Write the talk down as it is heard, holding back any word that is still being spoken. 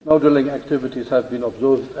No drilling activities have been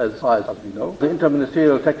observed as far as we know. The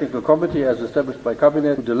Interministerial Technical Committee, as established by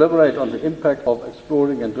Cabinet, to deliberate on the impact of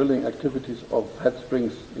exploring and drilling activities of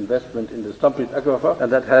Headspring's investment in the Stampriet aquifer,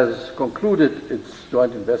 and that has concluded its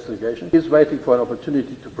joint investigation, is waiting for an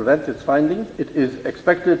opportunity to present its findings. It is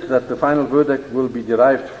expected that the final verdict will be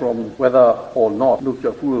derived from whether or not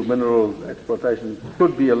nuclear fuel mineral exploitation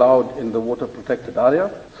should be allowed in the water protected area,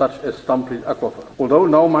 such as Stampriet aquifer. Although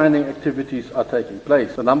no mining activities are taking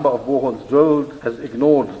place, the number of boreholes drilled has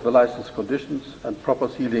ignored the license conditions and proper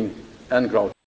sealing and grouting.